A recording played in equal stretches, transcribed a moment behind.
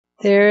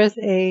There's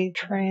a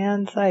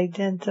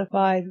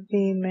trans-identified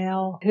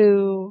female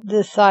who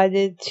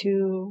decided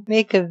to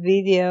make a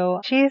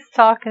video. She's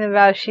talking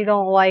about she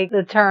don't like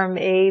the term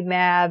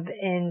AMAB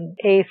and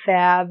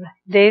AFAB.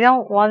 They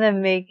don't want to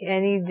make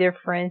any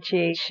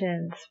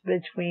differentiations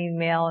between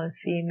male and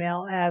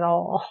female at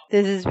all.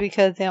 This is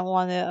because they don't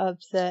want to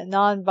upset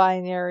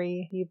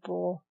non-binary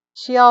people.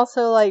 She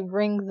also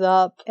brings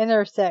up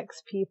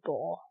intersex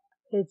people.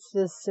 It's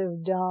just so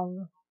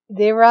dumb.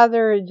 They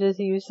rather just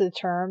use the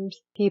terms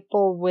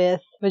people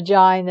with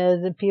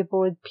vaginas and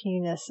people with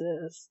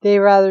penises. They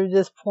rather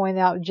just point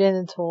out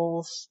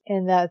genitals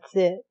and that's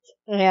it.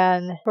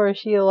 And of course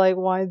she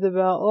whines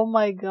about, oh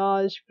my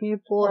gosh,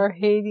 people are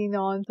hating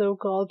on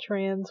so-called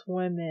trans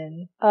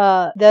women.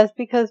 That's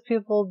because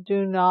people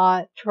do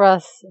not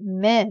trust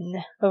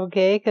men,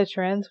 okay? Because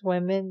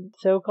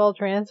so-called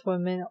trans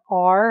women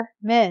are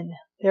men.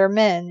 They're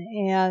men,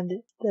 and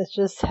that's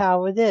just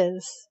how it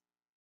is.